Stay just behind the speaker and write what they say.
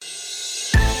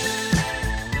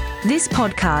This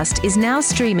podcast is now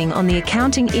streaming on the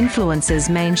Accounting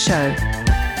Influencers main show.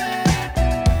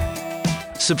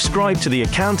 Subscribe to the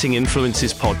Accounting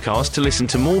Influencers podcast to listen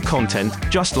to more content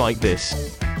just like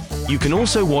this. You can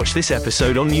also watch this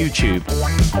episode on YouTube.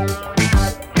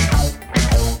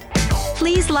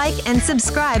 Please like and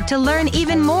subscribe to learn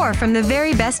even more from the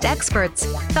very best experts,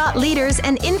 thought leaders,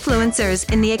 and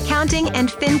influencers in the accounting and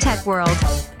fintech world.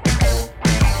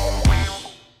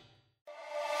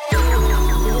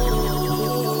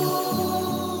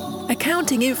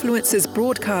 Accounting Influencers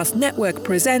Broadcast Network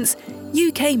presents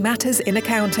UK Matters in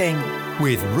Accounting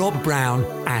with Rob Brown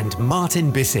and Martin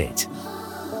Bissett.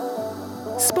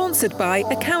 Sponsored by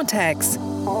Accountex.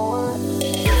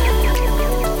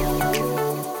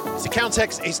 It's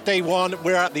Accountex, it's day one,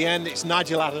 we're at the end. It's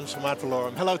Nigel Adams from Ad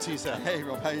Valorem. Hello to you, sir. Hey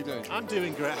Rob, how you doing? I'm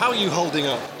doing great. How are you holding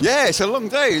up? Yeah, it's a long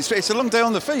day. It's a long day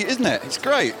on the feet, isn't it? It's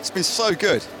great. It's been so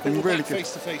good. Been really good.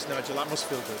 Face to face, Nigel, that must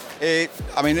feel good.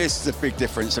 This is a big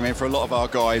difference. For a lot of our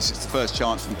guys, it's the first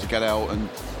chance for them to get out and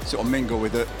sort of mingle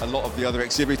with a lot of the other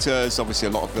exhibitors, obviously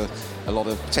a lot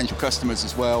of potential customers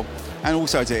as well, and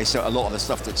also it's a lot of the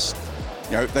stuff that's,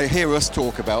 they hear us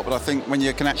talk about, but I think when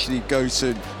you can actually go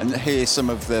to and hear some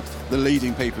of the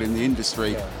leading people in the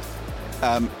industry,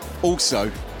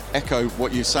 also echo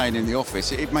what you're saying in the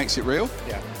office, it makes it real.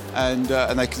 Yeah. And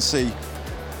they can see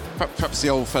perhaps the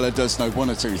old fella does know one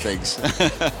or two things.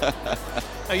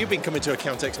 Now, you've been coming to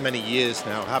Accountex many years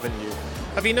now, haven't you?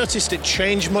 Have you noticed it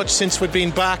change much since we've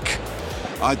been back?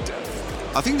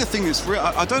 I think the thing that's real,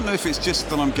 I don't know if it's just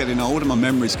that I'm getting old and my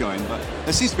memory's going, but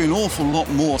there seems to be an awful lot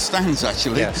more stands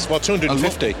actually. Yes, well,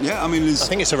 250. Yeah, I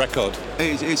think it's a record.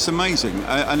 It's amazing,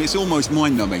 and it's almost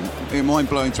mind-numbing,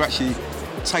 mind-blowing to actually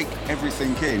take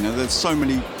everything in. And there's so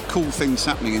many cool things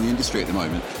happening in the industry at the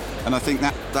moment, and I think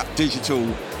that digital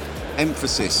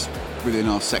emphasis within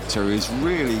our sector is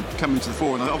really coming to the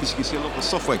fore, and obviously you can see a lot of the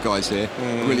software guys here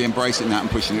really embracing that and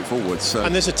pushing it forward. So.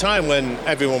 And there's a time when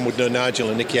everyone would know Nigel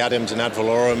and Nicky Adams and Ad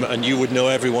Valorem, and you would know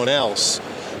everyone else.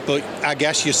 But I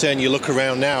guess you're saying you look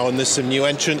around now and there's some new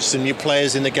entrants, some new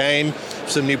players in the game,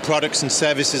 some new products and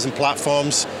services and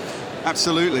platforms.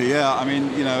 Absolutely, yeah.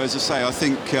 As I say, I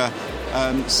think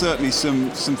certainly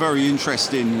some very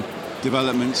interesting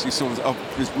developments. You sort of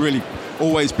there's really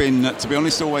always been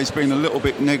a little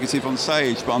bit negative on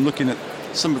Sage, but I'm looking at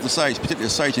some of the Sage, particularly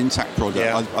the Sage Intact product.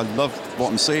 Yeah. I love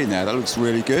what I'm seeing there. That looks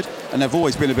really good, and they've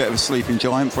always been a bit of a sleeping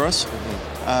giant for us.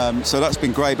 So that's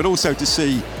been great, but also to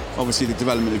see obviously the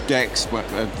development of Dex,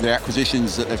 the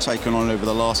acquisitions that they've taken on over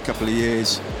the last couple of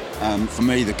years. For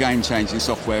me, the game-changing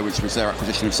software, which was their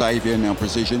acquisition of Xavier, now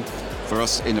Precision. For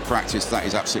us in the practice, that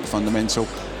is absolutely fundamental.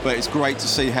 But it's great to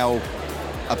see how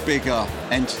a bigger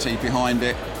entity behind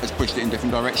it has pushed it in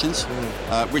different directions,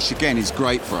 which again is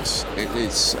great for us.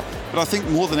 But I think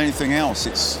more than anything else,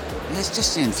 it's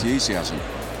just the enthusiasm.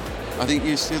 I think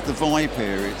you see the vibe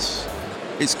here.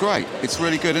 It's great. It's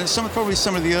really good, and probably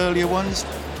some of the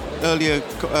earlier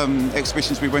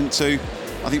exhibitions we went to,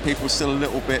 I think people were still a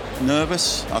little bit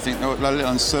nervous. I think they were a little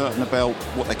uncertain about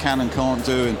what they can and can't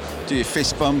do, and do you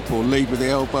fist bump or lead with the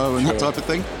elbow and that type of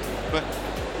thing. But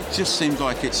it just seems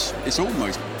like it's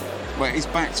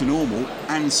back to normal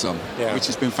and some, which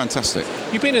has been fantastic.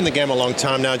 You've been in the game a long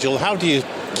time, Nigel. How do you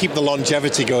keep the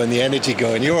longevity going, the energy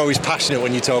going? You're always passionate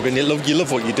when you talk, and you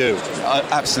love what you do. I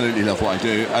absolutely love what I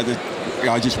do.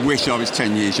 I just wish I was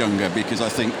 10 years younger, because I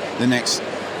think the next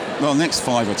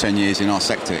 5 or 10 years in our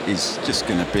sector is just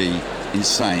going to be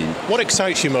insane. What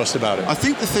excites you most about it? I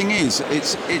think the thing is,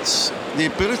 it's the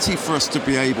ability for us to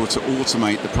be able to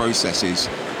automate the processes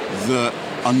that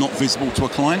are not visible to a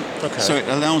client. Okay. So it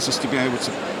allows us to be able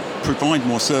to provide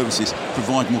more services,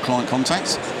 provide more client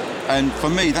contacts. And for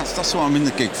me, that's what I'm in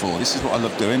the gig for. This is what I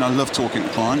love doing. I love talking to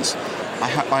clients.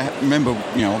 I remember,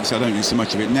 obviously I don't do so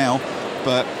much of it now,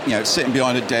 but sitting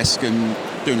behind a desk and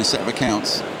doing a set of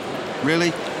accounts,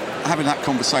 really having that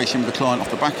conversation with the client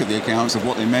off the back of the accounts of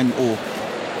what they meant, or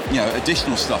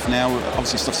additional stuff. Now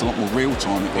obviously stuff's a lot more real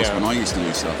time than it was when I used to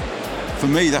do stuff. For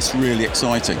me, that's really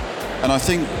exciting. And I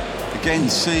think, again,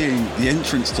 seeing the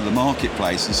entrance to the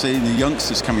marketplace and seeing the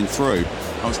youngsters coming through.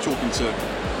 I was talking to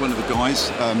one of the guys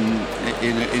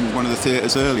in one of the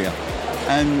theatres earlier,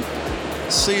 and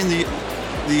seeing the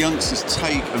youngsters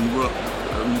take and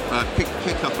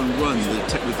pick up and run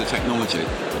with the technology.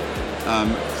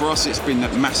 For us, it's been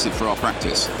massive for our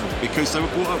practice, because they were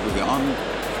brought up with it.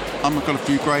 I've got a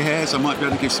few grey hairs, I might be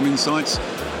able to give some insights,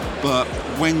 but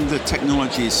when the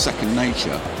technology is second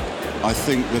nature, I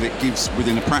think that it gives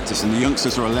within a practice, and the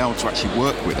youngsters are allowed to actually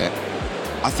work with it.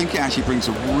 I think it actually brings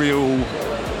an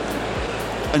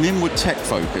inward tech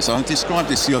focus. I described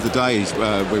this the other day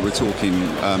we were talking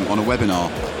on a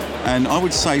webinar, And I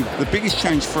would say the biggest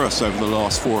change for us over the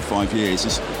last 4 or 5 years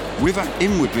is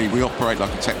inwardly we operate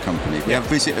like a tech company. We have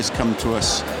visitors come to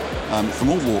us from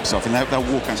all walks of, and they'll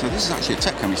walk out and say, this is actually a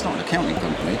tech company, it's not an accounting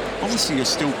company. Obviously you're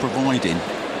still providing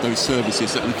those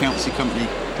services that an accountancy company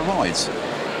provides.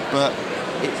 But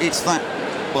it's that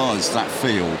buzz, that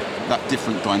feel, that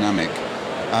different dynamic,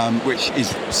 which is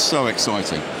so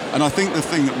exciting. And I think the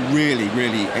thing that really,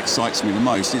 really excites me the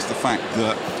most is the fact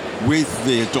that with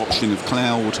the adoption of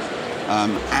cloud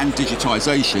and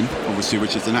digitisation, obviously,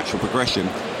 which is the natural progression,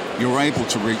 you're able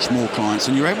to reach more clients,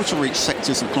 and you're able to reach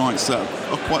sectors of clients that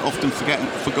are quite often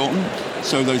forgotten.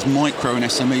 So those micro and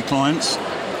SME clients,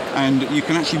 and you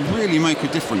can actually really make a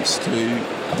difference to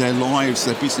their lives,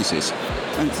 their businesses,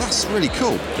 and that's really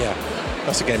cool. Yeah.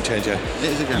 That's a game changer. It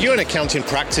is a game changer. You're an accounting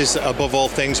practice above all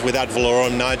things with Ad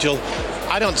Valorem, Nigel.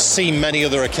 I don't see many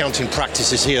other accounting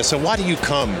practices here, so why do you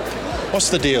come? What's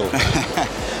the deal?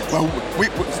 Well,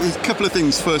 there's a couple of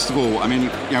things. First of all, I mean,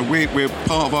 we're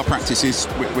part of our practice is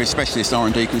we're specialist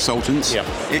R&D consultants. Yeah.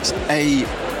 It's a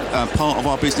part of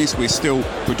our business. We're still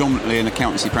predominantly an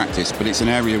accountancy practice, but it's an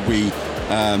area we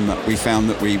found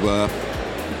that we were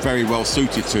very well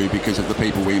suited to because of the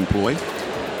people we employ.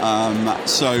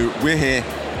 So we're here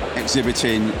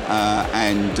exhibiting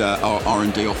and our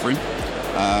R&D offering,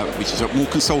 which is a more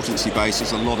consultancy based.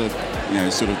 There's a lot of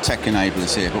sort of tech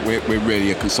enablers here, but we're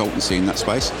really a consultancy in that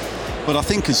space. But I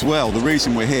think as well, the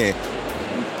reason we're here,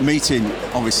 meeting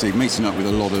up with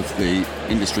a lot of the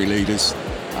industry leaders,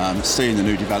 seeing the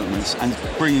new developments and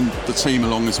bringing the team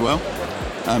along as well,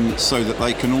 so that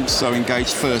they can also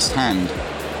engage firsthand.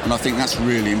 And I think that's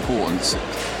really important.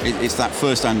 It's that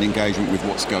first-hand engagement with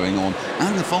what's going on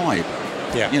and the vibe.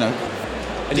 Yeah.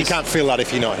 And you can't feel that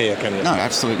if you're not here, can you? No,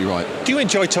 absolutely right. Do you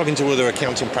enjoy talking to other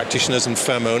accounting practitioners and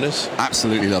firm owners?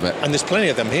 Absolutely love it. And there's plenty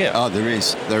of them here. Oh, there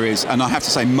is. And I have to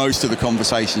say, most of the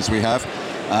conversations we have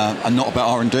are not about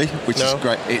R&D, which is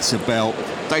great. It's about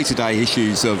day-to-day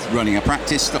issues of running a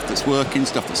practice, stuff that's working,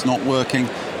 stuff that's not working,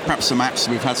 perhaps some apps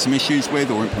we've had some issues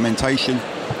with or implementation.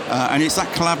 And it's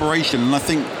that collaboration. And I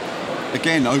think,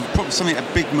 again, probably a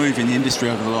big move in the industry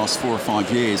over the last 4 or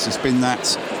 5 years has been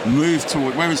that move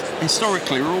toward, whereas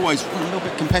historically we're always a little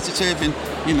bit competitive and,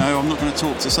 I'm not going to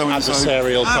talk to so-and-so.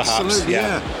 Adversarial, perhaps. Absolutely,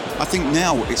 yeah. I think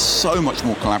now it's so much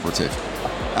more collaborative.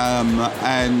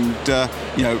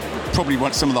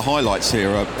 Probably some of the highlights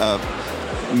here are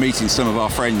meeting some of our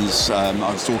friends. I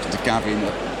was talking to Gavin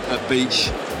at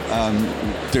Beach,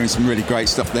 doing some really great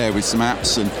stuff there with some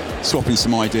apps and swapping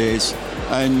some ideas.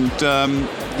 And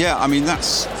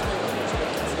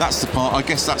that's the part. I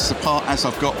guess that's the part. As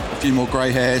I've got a few more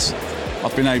grey hairs,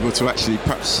 I've been able to actually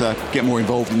perhaps get more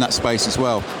involved in that space as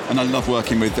well. And I love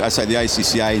working with, I say, the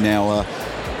ACCA now.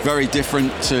 Very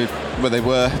different to where they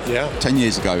were 10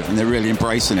 years ago, and they're really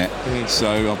embracing it.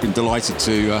 So I've been delighted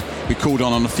to be called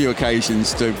on a few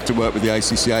occasions to work with the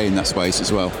ACCA in that space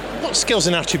as well. What skills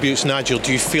and attributes, Nigel,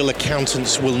 do you feel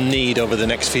accountants will need over the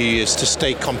next few years to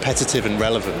stay competitive and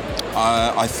relevant?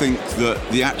 I think that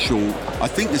I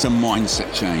think there's a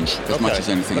mindset change as much as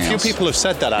anything else. A few people have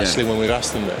said that actually when we've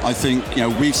asked them that. I think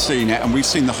we've seen it, and we've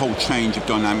seen the whole change of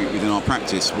dynamic within our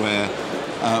practice where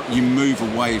you move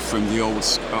away from the old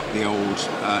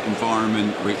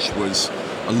environment, which was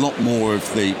a lot more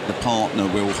of the partner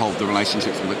will hold the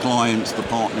relationships with the clients, the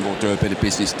partner will do a bit of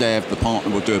business dev, the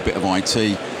partner will do a bit of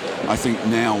IT. I think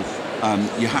now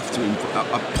you have to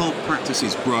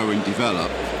practices grow and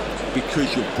develop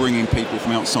because you're bringing people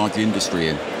from outside the industry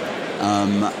in.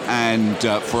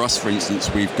 For us, for instance,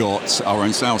 we've got our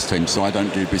own sales team, so I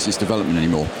don't do business development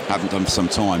anymore. Haven't done for some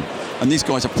time. And these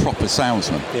guys are proper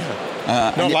salesmen.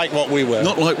 Yeah. Not like what we were.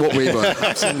 Not like what we were.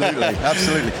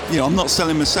 Absolutely. I'm not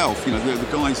selling myself. The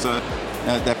guys are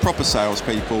they're proper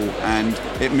salespeople, and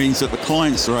it means that the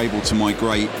clients are able to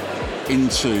migrate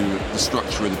into the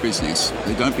structure of the business.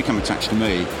 They don't become attached to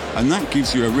me, and that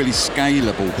gives you a really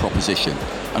scalable proposition.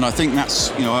 And I think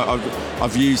that's,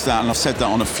 I've used that, and I've said that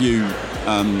on a few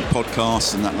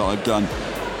podcasts and that I've done.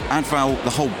 Adval, the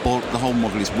whole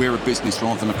model is we're a business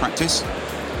rather than a practice.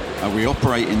 We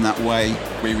operate in that way.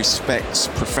 We respect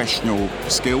professional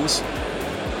skills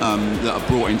that are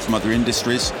brought in from other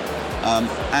industries,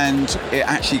 and it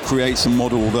actually creates a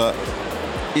model that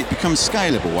it becomes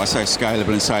scalable. I say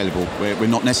scalable and saleable. We're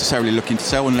not necessarily looking to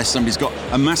sell unless somebody's got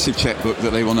a massive checkbook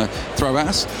that they want to throw at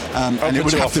us. And it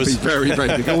would have to be very, very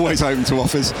big. Always open to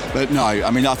offers. But no,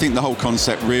 I think the whole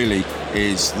concept really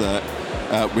is that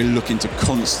we're looking to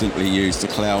constantly use the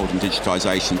cloud and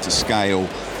digitisation to scale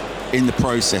in the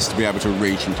process to be able to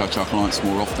reach and touch our clients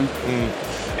more often.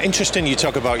 Interesting you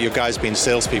talk about your guys being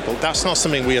salespeople. That's not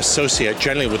something we associate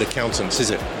generally with accountants, is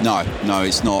it? No,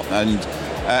 it's not. And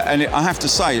I have to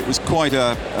say, it was quite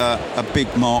a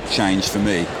big mark change for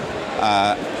me.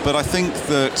 But I think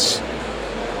that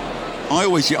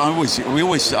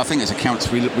I think as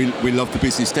accountants, we love the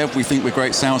business dev. We think we're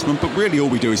great salesmen, but really all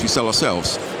we do is we sell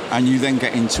ourselves. And you then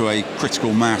get into a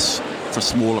critical mass for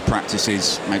smaller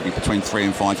practices, maybe between 3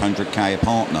 and 500k a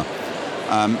partner.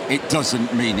 It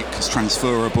doesn't mean it's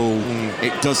transferable.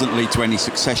 It doesn't lead to any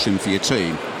succession for your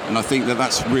team. And I think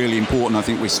that's really important. I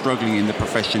think we're struggling in the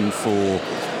profession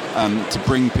to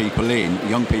bring people in,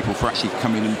 young people, for actually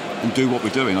come in and do what we're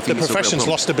doing. I think the profession's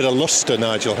lost a bit of lustre,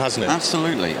 Nigel, hasn't it?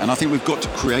 Absolutely. And I think we've got to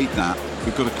create that.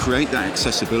 We've got to create that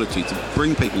accessibility to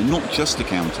bring people, not just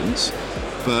accountants,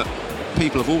 but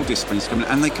people of all disciplines come in,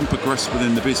 and they can progress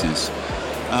within the business.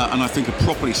 And I think a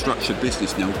properly structured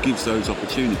business now gives those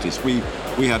opportunities. We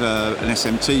had an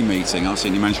SMT meeting, our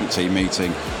senior management team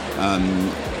meeting,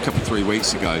 a couple of 3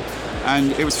 weeks ago.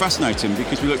 And it was fascinating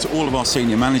because we looked at all of our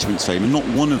senior management team, and not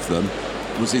one of them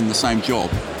was in the same job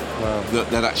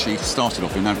that actually started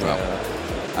off in Adval.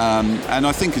 Yeah. And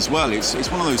I think as well, it's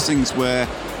one of those things where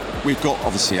we've got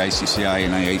obviously ACCA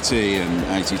and AAT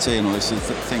and ATT and all those sort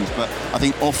of things, but I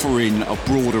think offering a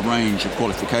broader range of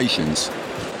qualifications.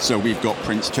 So we've got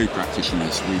Prince 2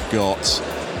 practitioners, we've got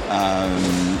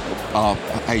our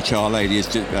HR lady,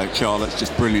 Charlotte's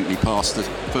just brilliantly passed the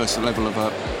first level of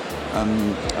her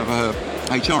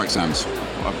HR exams.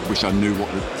 I wish I knew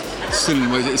what the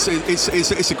synonym was.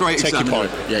 It's a great Take exam. Your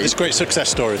point. Yeah, it's great success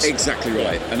stories. Exactly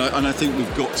right. And I think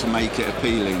we've got to make it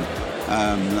appealing.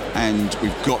 And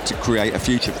we've got to create a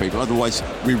future for people, otherwise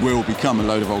we will become a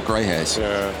load of old grey hairs.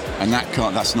 And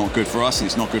that's not good for us, and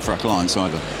it's not good for our clients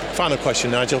either. Final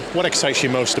question, Nigel. What excites you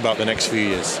most about the next few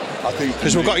years? I think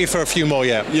because we've got you for a few more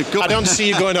yet. I don't see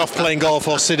you going off playing golf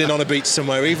or sitting on a beach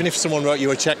somewhere, even if someone wrote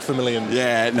you a cheque for millions.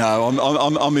 Yeah, no,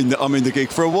 I'm in the gig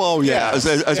for a while. Yeah, as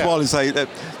well as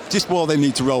just while they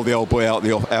need to roll the old boy out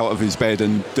of his bed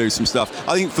and do some stuff.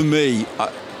 I think for me,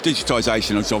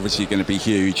 digitisation is obviously going to be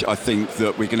huge. I think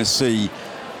that we're going to see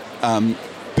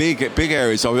big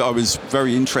areas. I was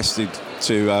very interested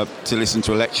to listen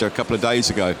to a lecture a couple of days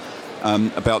ago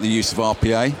about the use of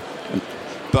RPA.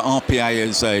 But RPA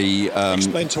is a...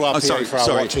 Explain to RPA for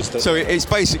our watchers. So it's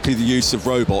basically the use of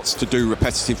robots to do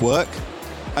repetitive work.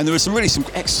 And there was some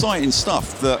exciting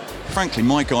stuff that, frankly,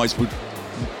 my guys would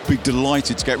be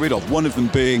delighted to get rid of. One of them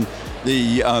being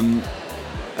the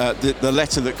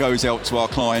letter that goes out to our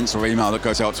clients, or email that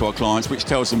goes out to our clients, which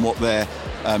tells them what their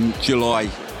July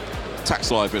tax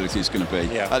liability is going to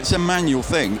be. It's a manual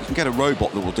thing. You can get a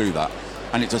robot that will do that,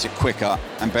 and it does it quicker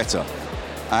and better.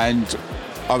 And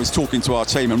I was talking to our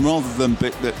team, and rather than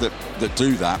that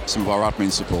do that, some of our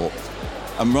admin support,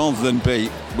 and rather than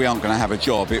we aren't going to have a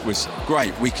job, it was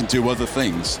great, we can do other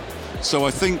things. So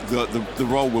I think that the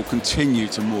role will continue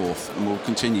to morph and will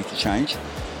continue to change.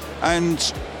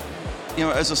 And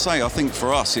as I say, I think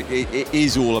for us, it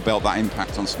is all about that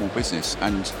impact on small business.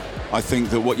 And I think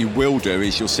that what you will do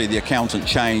is you'll see the accountant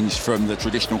change from the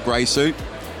traditional grey suit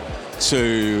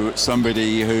to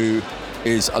somebody who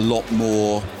is a lot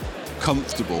more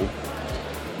comfortable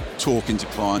talking to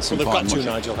clients. Well, they've got to,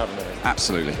 Nigel, haven't they?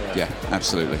 Absolutely, yeah,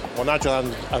 absolutely. Well, Nigel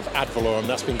of Adval,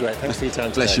 that's been great. Thanks for your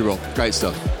time today. Bless you, Rob. Great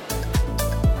stuff.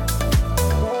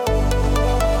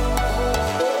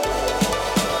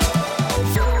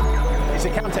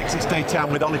 Accountex's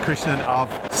Daytime with Ollie Krishnan of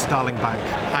Starling Bank.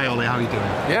 Hi Ollie, how are you doing?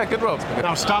 Yeah, good Rob.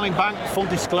 Now Starling Bank, full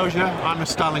disclosure, I'm a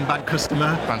Starling Bank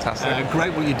customer. Fantastic.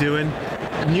 Great what you're doing.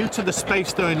 New to the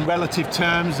space though in relative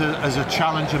terms as a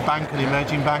challenger bank, an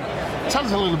emerging bank. Tell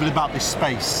us a little bit about this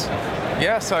space.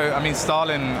 Yeah, so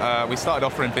Starling, we started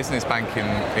offering business banking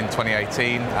in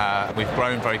 2018. We've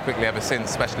grown very quickly ever since,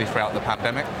 especially throughout the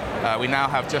pandemic. We now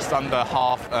have just under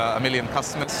 500,000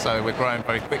 customers, so we're growing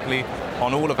very quickly.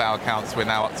 On all of our accounts, we're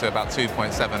now up to about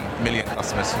 2.7 million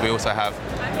customers. We also have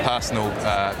personal,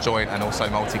 joint, and also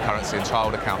multi-currency and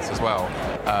child accounts as well.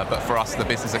 But for us, the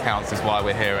business accounts is why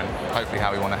we're here, and hopefully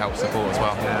how we want to help support as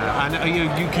well. Yeah. And are you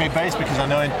UK based? Because I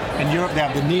know in Europe they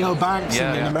have the neobanks,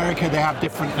 and in America they have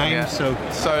different names.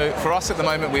 So for us at the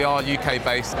moment, we are UK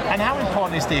based. And how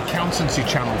important is the accountancy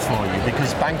channel for you?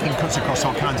 Because banking cuts across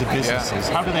all kinds of businesses.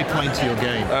 How do they play into your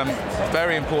game?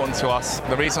 Very important to us.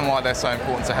 The reason why they're so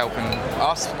important to helping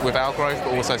us with our growth,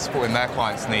 but also supporting their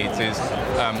clients' needs is,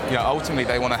 ultimately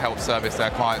they want to help service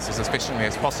their clients as efficiently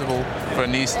as possible. For a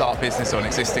new start business or an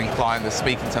existing client that's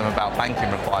speaking to them about banking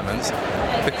requirements,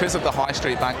 because of the high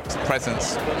street bank's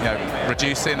presence,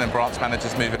 reducing and branch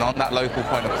managers moving on, that local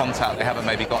point of contact, they haven't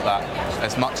maybe got that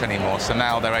as much anymore. So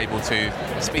now they're able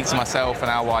to speak to myself and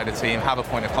our wider team, have a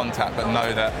point of contact, but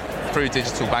know that through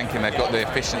digital banking they've got the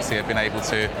efficiency of being able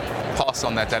to pass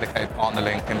on their dedicated partner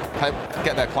link and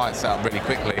get their clients set up really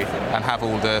quickly and have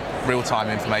all the real-time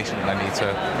information that they need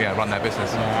to run their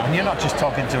business. Yeah, and you're not just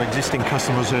talking to existing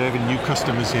customers or even new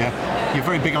customers here. You're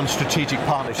very big on strategic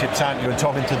partnerships, aren't you, and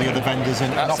talking to the other vendors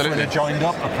and offering a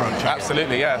joined-up approach.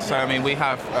 Absolutely, yeah. So, I mean, we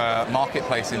have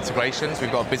marketplace integrations.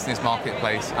 We've got a business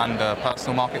marketplace and a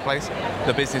personal marketplace.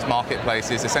 The business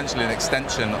marketplace is essentially an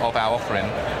extension of our offering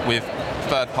with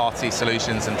third-party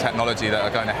solutions and technology that are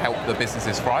going to help the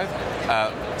businesses thrive.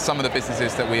 Some of the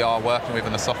businesses that we are working with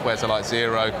in the softwares are like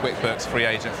Xero, QuickBooks, Free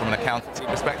Agent from an accountancy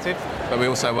perspective, but we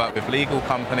also work with legal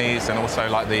companies and also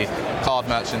like the card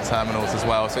merchant terminals as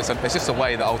well. So it's just a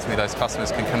way that ultimately those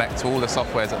customers can connect to all the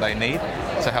softwares that they need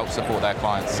to help support their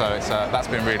clients. So that's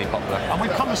been really popular. And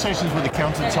with conversations with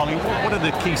accountants, Ollie, what are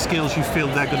the key skills you feel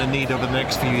they're going to need over the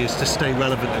next few years to stay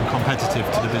relevant and competitive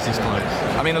to the business clients?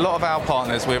 I mean, a lot of our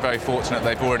partners, we're very fortunate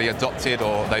they've already adopted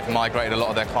or they've migrated a lot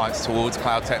of their clients towards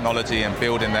cloud technology and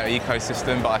building their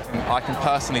ecosystem, but I can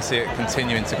personally see it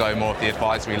continuing to go more of the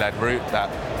advisory-led route, that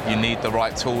you need the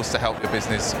right tools to help your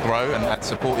business grow and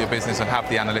support your business and have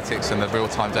the analytics and the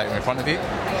real-time data in front of you.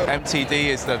 MTD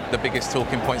is the biggest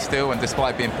talking point still, and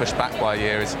despite being pushed back by a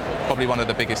year, is probably one of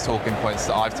the biggest talking points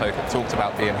that I've talked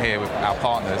about being here with our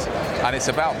partners. And it's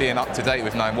about being up to date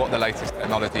with knowing what the latest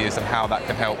technology is and how that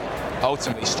can help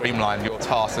ultimately streamline your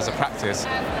tasks as a practice,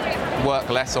 work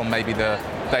less on maybe the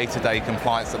day-to-day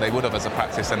compliance that they would have as a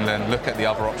practice, and then look at the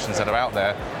other options that are out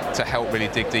there to help really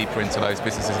dig deeper into those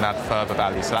businesses and add further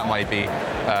value. So that might be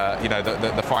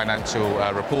the financial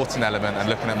reporting element and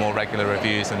looking at more regular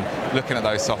reviews and looking at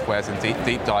those softwares and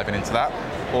deep diving into that,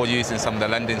 or using some of the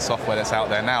lending software that's out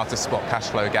there now to spot cash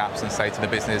flow gaps and say to the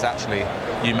business, actually,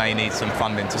 you may need some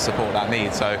funding to support that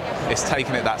need. So it's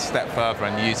taking it that step further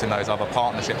and using those other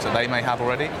partnerships that they may have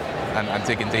already and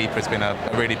digging deeper has been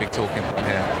a really big talking point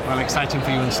here. Well, exciting for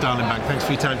you and Starling Bank. Thanks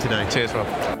for your time today. Cheers, Rob.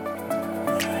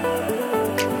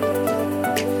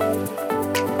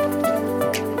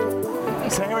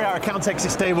 So here we are at Accountex,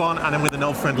 it's day one, and I'm with an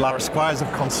old friend, Lara Squires of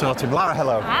Consortium. Lara,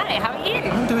 hello. Hi, how are you?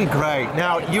 I'm doing great.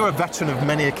 Now, you're a veteran of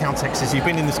many Accountexes. You've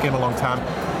been in this game a long time.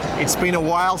 It's been a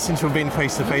while since we've been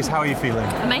face to face. How are you feeling?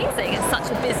 Amazing. It's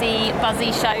such a busy,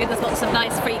 buzzy show. There's lots of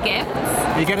nice free gifts.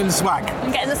 Are you getting the swag?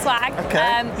 I'm getting the swag.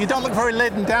 Okay. You don't look very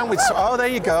laden down with... Oh, there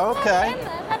you go. Okay.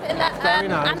 Very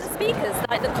nice. And the speakers,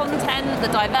 like the content, the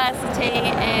diversity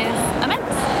is immense.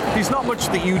 There's not much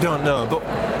that you don't know, but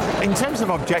in terms of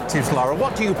objectives, Lara,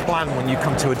 what do you plan when you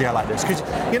come to a day like this? Because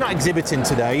you're not exhibiting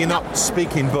today, you're not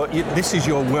speaking, but this is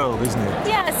your world, isn't it?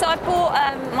 Yeah, so I brought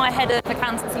my head of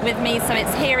accountancy with me, so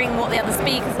it's hearing what the other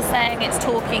speakers are saying, it's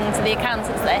talking to the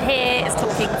accountants that are here, it's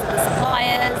talking to the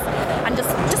suppliers, and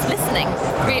just listening,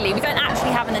 really. We don't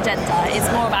actually have an agenda.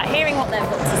 It's more about hearing what they've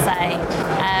got to say,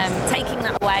 taking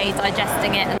that away,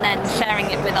 digesting it, and then sharing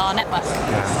it with our network.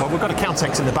 Yeah. Well, we've got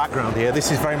Accountex in the background here.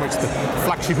 This is very much the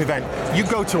flagship event. You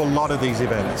go to a lot of these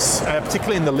events,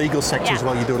 particularly in the legal sector as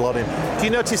well. You do a lot in. Do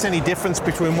you notice any difference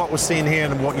between what we're seeing here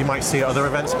and what you might see at other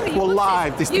events? Well,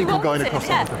 live, there's people going across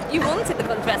the country. You wanted the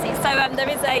controversy. So there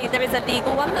is a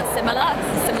legal one that's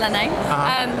similar name.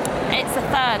 It's a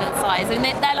third of the size. I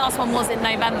mean, their last one was in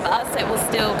November, so it was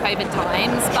still COVID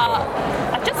times. But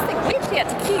I just think we actually had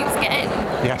to queue to get in.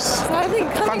 Yes. So I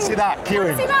think fancy that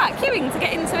queuing to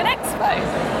get into an expo.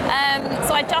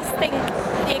 So I just think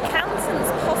the accountants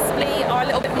possibly are a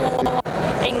little bit more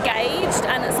engaged,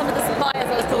 and some of the suppliers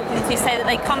I was talking to say that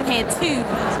they come here to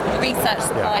research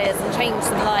suppliers and change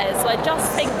suppliers. So I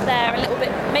just think they're a little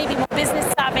bit maybe more business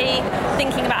savvy,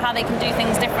 thinking about how they can do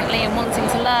things differently and wanting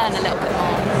to learn a little bit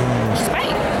more, which is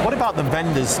great. What about the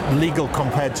vendors, legal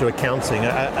compared to accounting?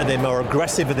 Are they more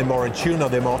aggressive? Are they more in tune? Are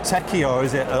they more techie, or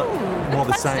is it more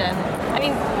the same? I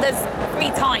mean, there's 3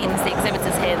 times the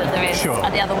exhibitors here that there is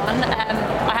at the other one.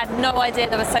 I had no idea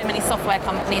there were so many software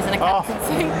companies in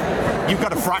accountancy. You've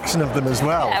got a fraction of them as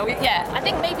well. Yeah, I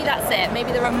think maybe that's it.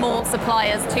 Maybe there are more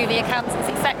suppliers to the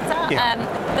accountancy sector,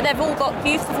 but they've all got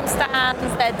beautiful stands.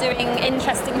 They're doing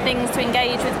interesting things to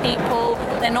engage with people.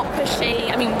 They're not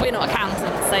pushy. I mean, we're not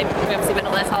accountants, so obviously we're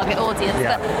not their target audience,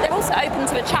 but they're also open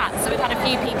to a chat. So we've had a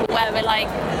few people where we're like,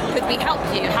 could we help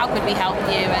you? How could we help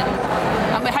you?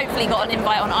 And we hopefully got an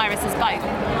invite on Iris's boat.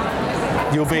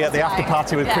 You'll be at the after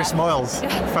party with Chris Moyles.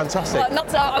 Fantastic. Well,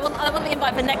 I want the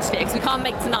invite for next year because we can't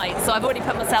make tonight, so I've already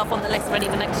put myself on the list ready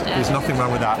for next year. There's nothing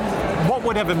wrong with that. What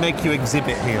would ever make you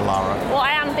exhibit here, Lara? Well,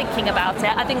 I am thinking about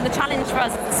it. I think the challenge for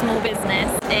us as a small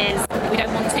business is we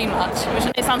don't want too much, which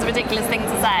I know sounds a ridiculous thing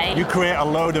to say. You create a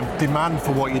load of demand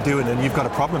for what you're doing, and you've got a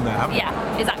problem there, haven't you?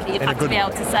 Yeah, exactly. You'd have to be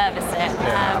able to service it.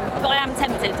 But I am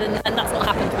tempted, and that's not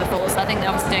happened before, so I think they're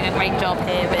obviously doing a great job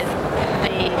here with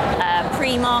the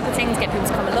pre-marketing to get people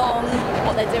to come along,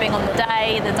 what they're doing on the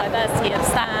day, the diversity of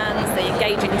stands, the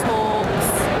engaging talks.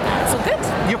 It's all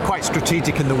good. You're quite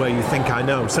strategic in the way you think, I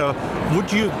know. So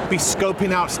would you be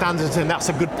scoping out stands and saying that's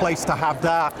a good place to have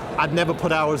that? I'd never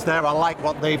put ours there. I like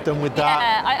what they've done with that.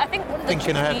 Yeah, I think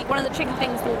one of the tricky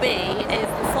things will be is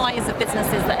the size of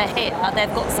businesses that are here.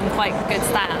 They've got some quite good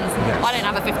stands. Yes. I don't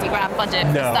have a 50 grand budget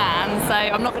for stands, so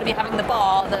I'm not going to be having the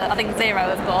bar that I think Zero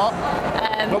have got.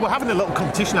 Well, we're having a little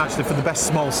competition actually for the best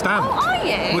small stand. Oh, are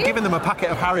you? We're giving them a packet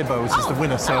of Haribos as the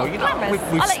winner, so we've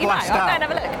I'll splashed out. I'll go and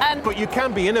have a look. But you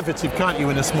can be innovative, can't you,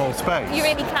 in a small space? You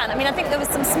really can. I mean, I think there was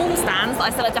some small stands that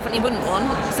I said I definitely wouldn't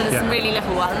want, so there's some really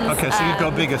little ones. Okay, so you'd go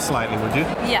bigger slightly, would you?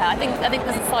 Yeah, I think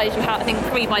there's a size you have. I think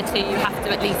 3x2 you have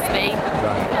to at least be.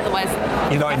 Right. Otherwise,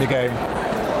 you're not in the game.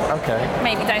 Okay.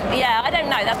 Maybe don't. Yeah, I don't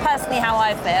know. That's personally how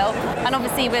I feel. And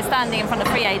obviously, we're standing in front of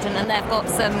Free Agent, and they've got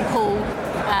some cool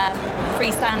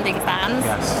freestanding stands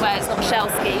where it's got a shell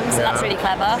scheme, so that's really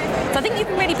clever. So I think you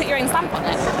can really put your own stamp on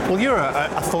it. Well, you're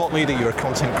a thought leader, you're a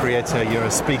content creator, you're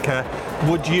a speaker.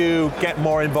 Would you get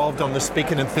more involved on the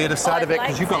speaking and theatre side of it?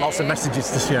 Because you've got lots of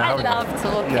messages to share. I love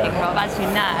talking, Rob, as you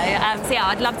know. So yeah,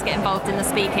 I'd love to get involved in the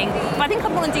speaking. But I think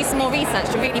I'd want to do some more research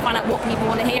to really find out what people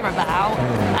want to hear about,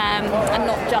 and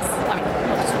not just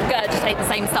regurgitate the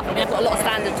same stuff. I mean, I've got a lot of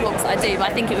standard talks that I do, but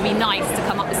I think it would be nice to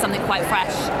come up with something quite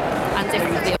fresh and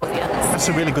different for the audience. That's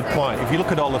a really good point. If you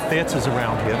look at all the theatres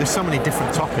around here, there's so many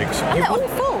different topics. And they're all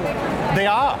full. They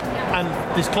are. And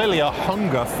there's clearly a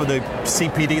hunger for the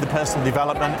CPD, the personal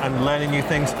development, and learning new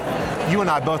things. You and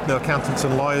I both know accountants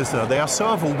and lawyers, though. They are so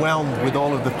overwhelmed with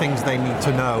all of the things they need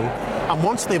to know. And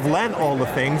once they've learnt all the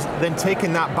things, then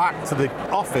taking that back to the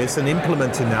office and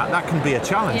implementing that can be a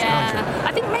challenge, can't it?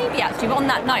 I think maybe actually on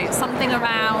that note, something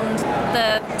around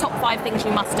the top 5 things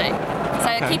you must do.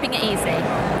 So keeping it easy.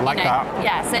 Like that.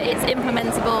 Yeah, so it's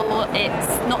implementable,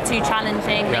 it's not too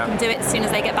challenging, they can do it as soon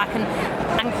as they get back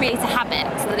and create a habit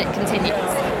so that it continues.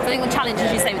 So I think the challenge,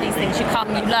 as you say, with these things, you come,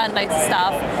 you learn loads of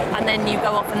stuff, and then you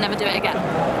go off and never do it again.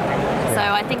 So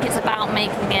I think it's about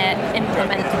making it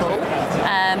implementable,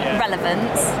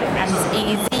 relevant, and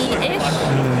easy-ish.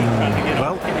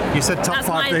 Well, you said top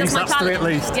 5 things, that's 3 at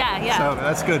least. Yeah. So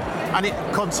that's good. And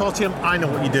Consortium, I know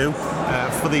what you do.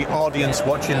 For the audience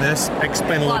watching this,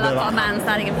 explain a little bit I've got a man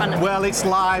standing in front of me. Well, it's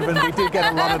live and we do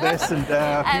get a lot of this, and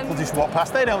people just walk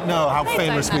past. They don't know how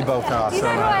famous we both are. You know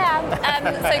who I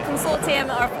am. So Consortium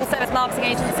are a full-service marketing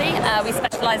agency. We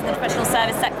specialise in the professional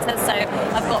service sector, so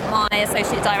I've got my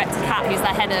Associate Director, Kat, who's the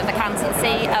Head of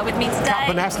Accountancy, with me today.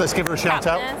 Kat Burness, let's give her a shout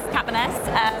out. Kat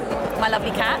Burness, my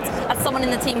lovely cat. I had someone in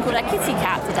the team called her Kitty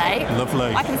Cat today.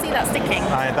 Lovely. I can see that sticking.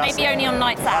 Maybe only on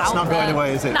nights out. That's not going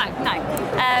away, is it? No.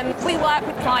 We work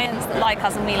with clients that like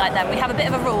us and we like them. We have a bit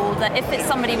of a rule that if it's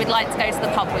somebody we'd like to go to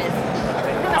the pub with,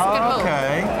 that's a good rule.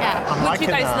 Okay. Yeah. Would you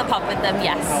go to the pub with them?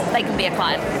 Yes. They can be a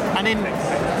client. And in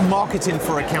marketing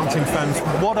for accounting firms,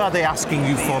 what are they asking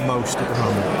you for most at the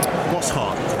moment? What's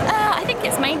hot? I think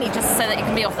it's mainly just so that it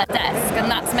can be off their desk, and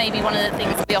that's maybe one of the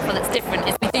things we offer that's different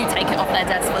is we do take it off their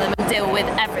desk for them and deal with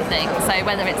everything. So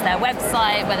whether it's their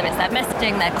website, whether it's their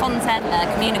messaging, their content, their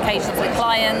communications with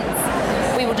clients,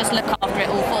 we will just look after it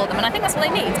all for them. And I think that's what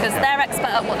they need, because they're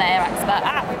expert at what they're expert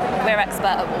at, we're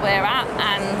expert at what we're at,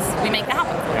 and we make it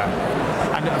happen. Yeah.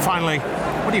 And finally,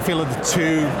 what do you feel are the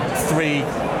 2-3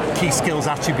 key skills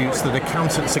attributes that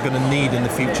accountants are going to need in the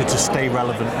future to stay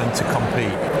relevant and to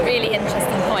compete? Really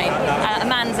interesting point.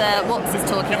 Amanda Watts is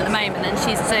talking at the moment, and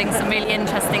she's doing some really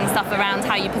interesting stuff around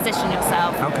how you position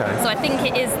yourself. Okay. So I think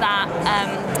it is that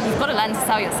you've got to learn to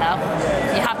sell yourself.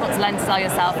 You have got to learn to sell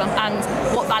yourself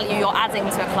and what value you're adding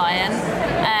to a client.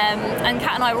 And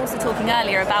Kat and I were also talking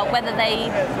earlier about whether they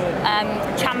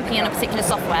champion a particular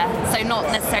software. So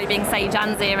not necessarily being Sage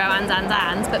and Xero and,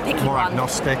 but picking more one.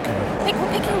 Agnostic.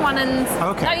 Picking one and...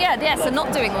 Okay. Oh yeah, so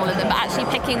not doing all of them, but actually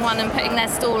picking one and putting their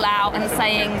stall out and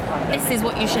saying, this is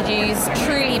what you should use,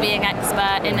 truly being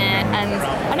expert in it. And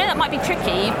I know that might be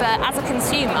tricky, but as a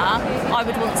consumer, I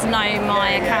would want to know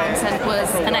my accountant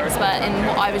was an expert in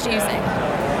what I was using.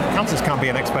 Accountants can't be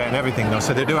an expert in everything, though,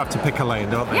 so they do have to pick a lane,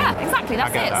 don't they? Yeah, exactly,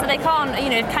 that's it. So they can't,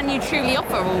 can you truly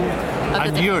offer all of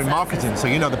and the you're in services? marketing, so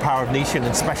you know the power of niching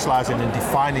and specialising and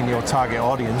defining your target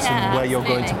audience and where you're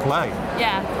going to play.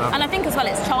 Yeah, and I think as well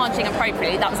it's charging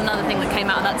appropriately. That was another thing that came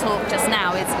out of that talk just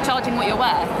now, is charging what you're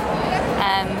worth.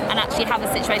 And actually have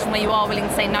a situation where you are willing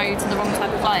to say no to the wrong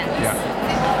type of clients.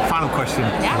 Yeah. Final question,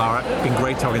 Lara. Been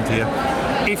great talking to you.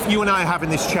 If you and I are having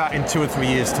this chat in 2 or 3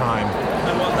 years' time,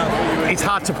 It's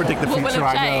hard to predict the What future, will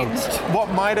have I know. changed? What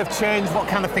might have changed? What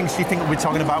kind of things do you think we're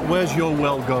talking about? Where's your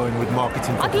world going with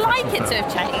marketing? I'd like it to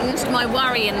have changed. My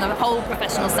worry in the whole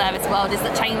professional service world is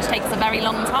that change takes a very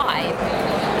long time.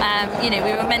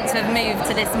 We were meant to have moved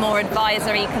to this more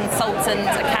advisory, consultant,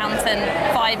 accountant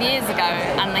 5 years ago,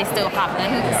 and they still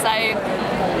haven't. Yeah.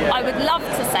 So I would love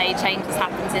to say change has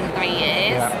happened in 3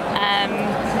 years.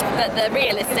 Yeah. But the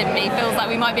realist in me feels like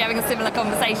we might be having a similar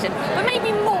conversation. But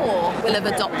maybe more will have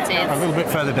adopted. A little bit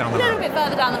further down the road. A little bit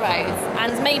further down the road.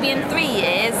 And maybe in 3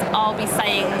 years, I'll be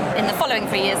saying in the following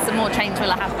 3 years, some more change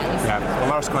will have happened. Yeah. Well,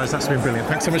 Laura Squires, that's been brilliant.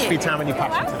 Thanks so much for your time and your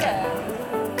passion today.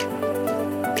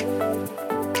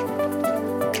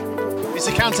 It's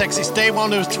Accountex, it's day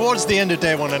one, it was towards the end of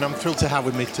day one, and I'm thrilled to have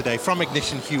with me today from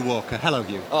Ignition Hugh Walker. Hello,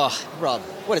 Hugh. Oh, Rob,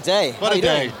 what a day. What a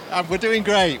day. We're doing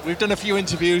great. We've done a few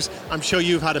interviews. I'm sure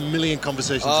you've had a million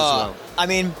conversations as well. I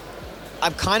mean,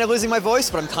 I'm kind of losing my voice,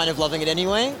 but I'm kind of loving it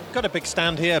anyway. Got a big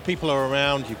stand here, people are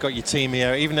around, you've got your team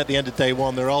here. Even at the end of day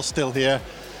one, they're all still here,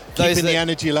 keeping the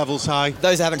energy levels high.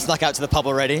 Those that haven't snuck out to the pub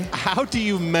already. How do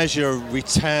you measure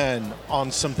return on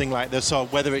something like this, or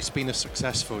whether it's been a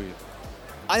success for you?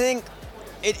 I think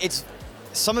it's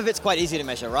some of it's quite easy to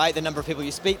measure, right? The number of people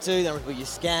you speak to, the number of people you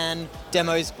scan,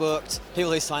 demos booked,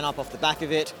 people who sign up off the back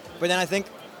of it. But then I think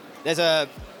there's a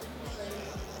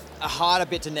harder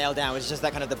bit to nail down, which is just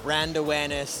that kind of the brand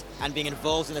awareness and being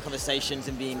involved in the conversations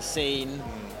and being seen,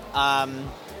 and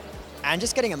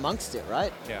just getting amongst it,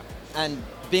 right? Yeah. And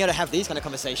being able to have these kind of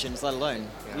conversations, let alone,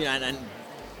 and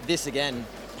this again.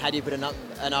 How do you put an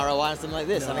ROI on something like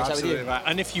this? No, I'm excited with you. right.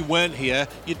 And if you weren't here,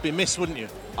 you'd be missed, wouldn't you?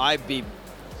 I'd be.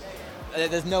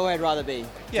 There's nowhere I'd rather be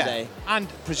today. And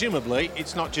presumably,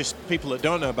 it's not just people that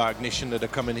don't know about Ignition that are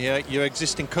coming here. Your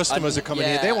existing customers are coming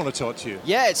here. They want to talk to you.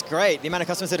 Yeah, it's great. The amount of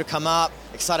customers that have come up,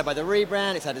 excited by the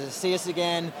rebrand, excited to see us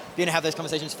again, being able to have those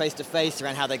conversations face to face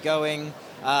around how they're going.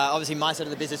 Obviously, my side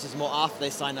of the business is more after they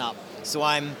sign up. So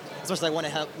as much as I want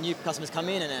to help new customers come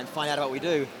in and find out about what we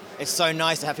do, it's so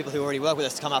nice to have people who already work with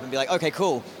us to come up and be like, okay,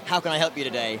 cool, how can I help you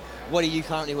today? What are you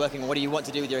currently working on? What do you want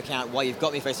to do with your account? While you've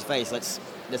got me face to face, let's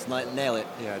nail it.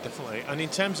 Yeah, definitely. And in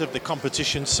terms of the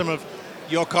competition, some of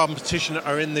your competition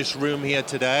are in this room here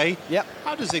today. Yep.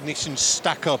 How does Ignition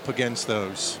stack up against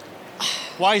those?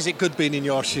 Why is it good being in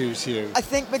your shoes, Hugh? I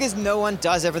think because no one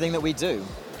does everything that we do.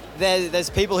 There's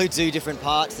people who do different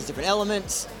parts, there's different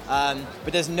elements,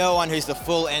 but there's no one who's the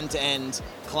full end-to-end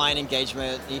client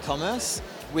engagement e-commerce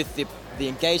with the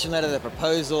engagement letter, the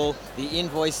proposal, the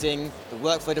invoicing, the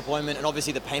workflow deployment, and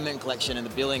obviously the payment collection and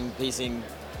the billing piecing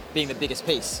being the biggest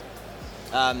piece.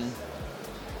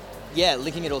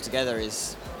 Linking it all together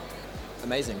is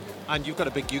amazing. And you've got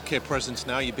a big UK presence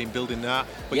now, you've been building that,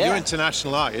 but you're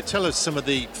international, aren't you? Tell us some of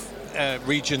the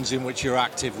regions in which you're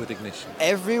active with Ignition.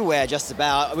 Everywhere, just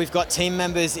about. We've got team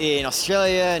members in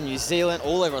Australia, New Zealand,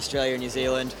 all over Australia and New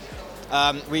Zealand.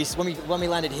 When we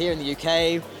landed here in the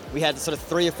UK, we had sort of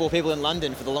 3 or 4 people in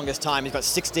London for the longest time. We've got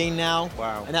 16 now.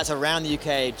 Wow. And that's around the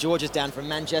UK. George is down from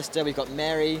Manchester. We've got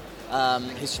Mary,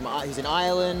 who's in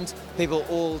Ireland. People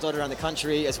all dotted around the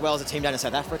country, as well as a team down in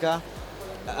South Africa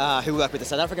who work with the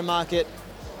South African market.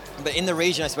 But in the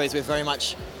region, I suppose, we're very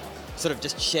much sort of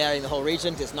just sharing the whole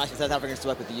region. It's nice for South Africans to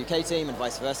work with the UK team and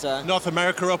vice versa. North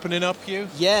America opening up, Hugh?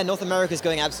 Yeah, North America's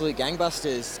going absolute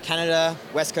gangbusters. Canada,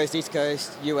 West Coast, East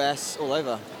Coast, US, all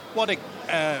over. What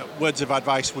words of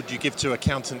advice would you give to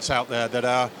accountants out there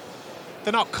that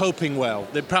they're not coping well?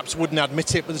 They perhaps wouldn't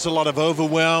admit it, but there's a lot of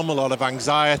overwhelm, a lot of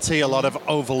anxiety, a lot of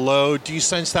overload. Do you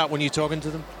sense that when you're talking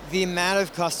to them? The amount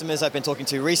of customers I've been talking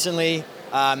to recently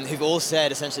who've all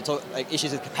said essentially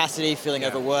issues with capacity, feeling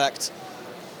overworked,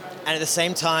 and at the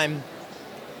same time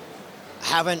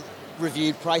haven't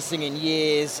reviewed pricing in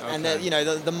years, and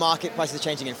the market prices are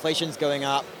changing, inflation's going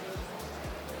up.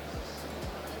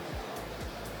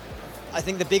 I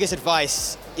think the biggest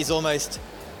advice is almost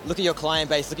look at your client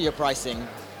base, look at your pricing.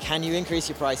 Can you increase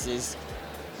your prices?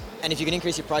 And if you can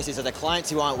increase your prices, are there clients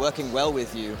who aren't working well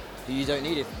with you, who you don't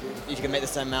need if you can make the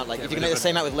same amount? If you can make the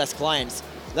same amount with less clients,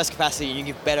 less capacity, and you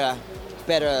give better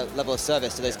level of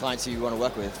service to those clients who you want to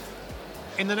work with.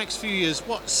 In the next few years,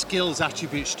 what skills,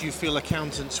 attributes do you feel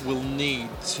accountants will need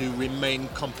to remain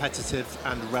competitive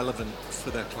and relevant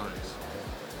for their clients?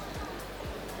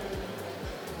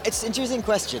 It's an interesting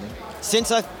question.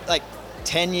 Since I've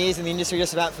 10 years in the industry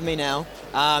just about for me now,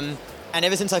 and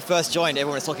ever since I first joined,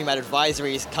 everyone was talking about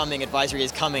advisory is coming,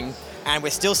 and we're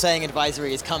still saying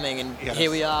advisory is coming, and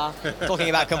here we are talking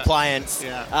about compliance.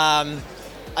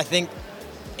 I think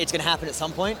it's going to happen at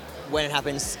some point. When it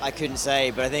happens, I couldn't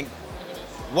say, but I think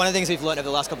one of the things we've learned over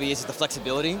the last couple of years is the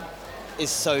flexibility. is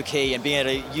so key, and being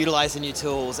able to utilize the new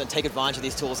tools and take advantage of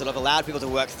these tools that have allowed people to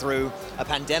work through a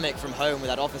pandemic from home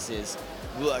without offices,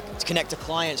 to connect to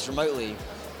clients remotely.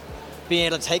 Being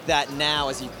able to take that now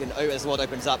as the world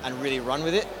opens up and really run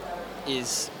with it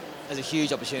is a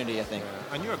huge opportunity, I think.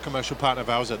 Yeah. And you're a commercial partner of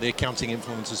ours at the Accounting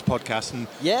Influencers podcast, and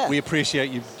yeah, we appreciate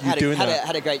you doing that.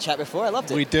 Had a great chat before. I loved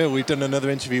it. We do. We've done another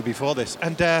interview before this.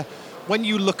 And when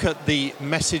you look at the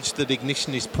message that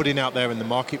Ignition is putting out there in the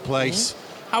marketplace,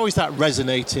 how is that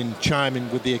resonating,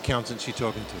 chiming with the accountants you're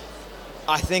talking to?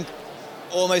 I think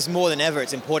almost more than ever,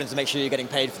 it's important to make sure you're getting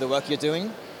paid for the work you're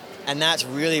doing. And that's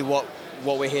really what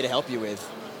we're here to help you with.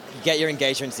 Get your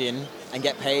engagements in and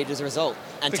get paid as a result,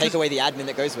 and take away the admin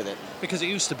that goes with it. Because it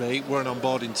used to be, we're an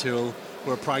onboarding tool,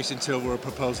 we're a pricing tool, we're a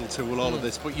proposal tool, all of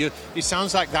this. But it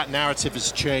sounds like that narrative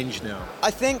has changed now. I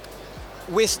think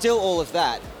we're still all of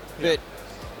that,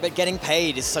 but getting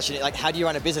paid is such like, how do you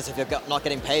run a business if you're not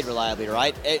getting paid reliably,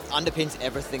 right? It underpins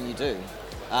everything you do.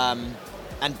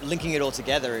 And linking it all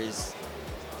together is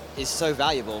so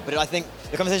valuable. But I think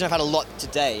the conversation I've had a lot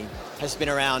today has been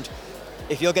around,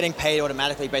 if you're getting paid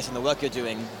automatically based on the work you're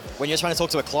doing, when you're trying to talk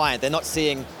to a client, they're not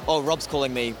seeing, oh, Rob's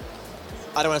calling me,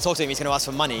 I don't want to talk to him, he's going to ask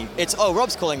for money. It's, oh,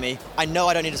 Rob's calling me, I know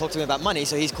I don't need to talk to him about money,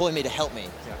 so he's calling me to help me.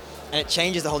 Yeah. And it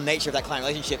changes the whole nature of that client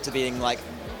relationship to being like,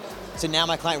 so now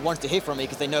my client wants to hear from me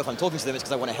because they know if I'm talking to them, it's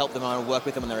because I want to help them and I want to work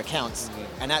with them on their accounts.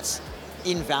 And that's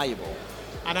invaluable.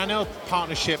 And I know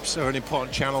partnerships are an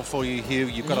important channel for you, Hugh.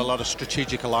 You've got a lot of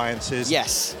strategic alliances.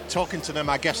 Yes. Talking to them,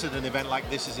 I guess, at an event like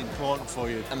this is important for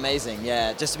you. Amazing,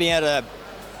 yeah. Just to be able to,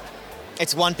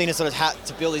 it's one thing to sort of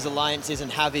to build these alliances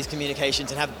and have these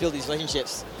communications and build these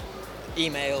relationships,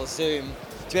 email, Zoom,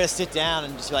 to be able to sit down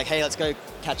and just be like, hey, let's go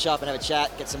catch up and have a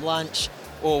chat, get some lunch,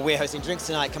 or we're hosting drinks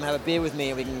tonight, come have a beer with me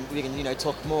and we can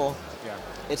talk more. Yeah.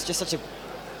 It's just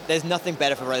there's nothing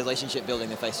better for relationship building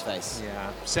than face-to-face.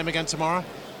 Yeah. Same again tomorrow?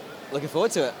 Looking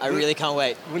forward to it. I really can't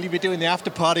wait. Will you be doing the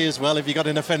after party as well? Have you got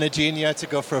enough energy in you to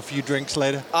go for a few drinks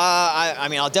later? I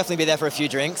mean, I'll definitely be there for a few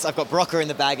drinks. I've got Brocker in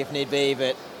the bag if need be,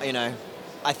 but,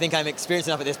 I think I'm experienced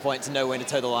enough at this point to know when to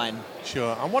toe the line.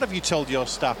 Sure. And what have you told your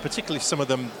staff, particularly some of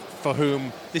them for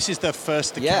whom this is their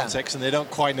first Accountex and they don't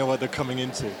quite know what they're coming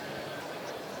into?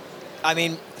 I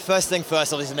mean, first thing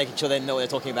first, obviously, making sure they know what they're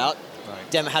talking about.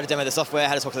 Right. How to demo the software,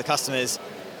 how to talk to the customers.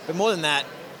 But more than that,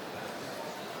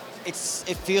 it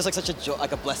feels like such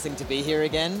a blessing to be here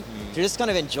again. To just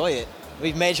kind of enjoy it.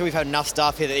 We've made sure we've had enough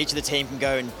staff here that each of the team can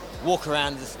go and walk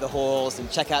around the halls and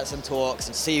check out some talks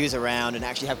and see who's around and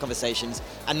actually have conversations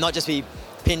and not just be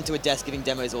pinned to a desk giving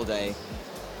demos all day.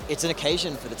 It's an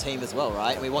occasion for the team as well,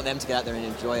 right? And we want them to get out there and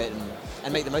enjoy it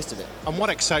and make the most of it. And what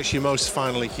excites you most,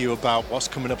 finally, Hugh, about what's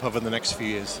coming up over the next few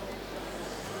years?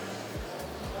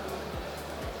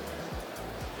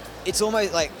 It's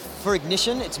almost like, for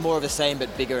Ignition, it's more of the same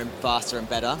but bigger and faster and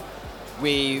better.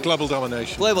 Global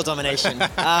domination. Global domination.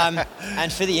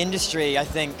 And for the industry, I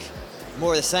think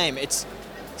more of the same. It's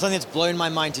something that's blown my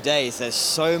mind today is there's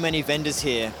so many vendors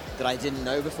here that I didn't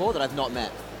know before that I've not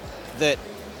met that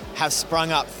have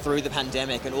sprung up through the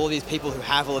pandemic, and all these people who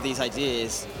have all of these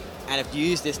ideas and have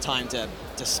used this time to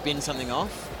spin something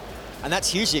off. And that's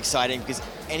hugely exciting because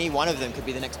any one of them could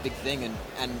be the next big thing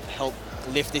and help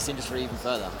lift this industry even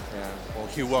further. Yeah. Well,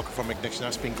 Hugh Walker from Ignition,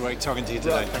 that's been great talking to you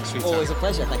today. Thanks for your time. Always a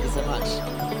pleasure. Thank you so much.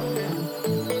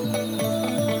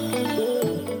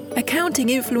 Accounting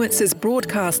Influencers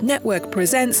Broadcast Network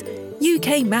presents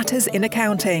UK Matters in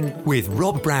Accounting with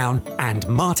Rob Brown and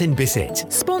Martin Bissett.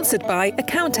 Sponsored by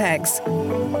Accountex.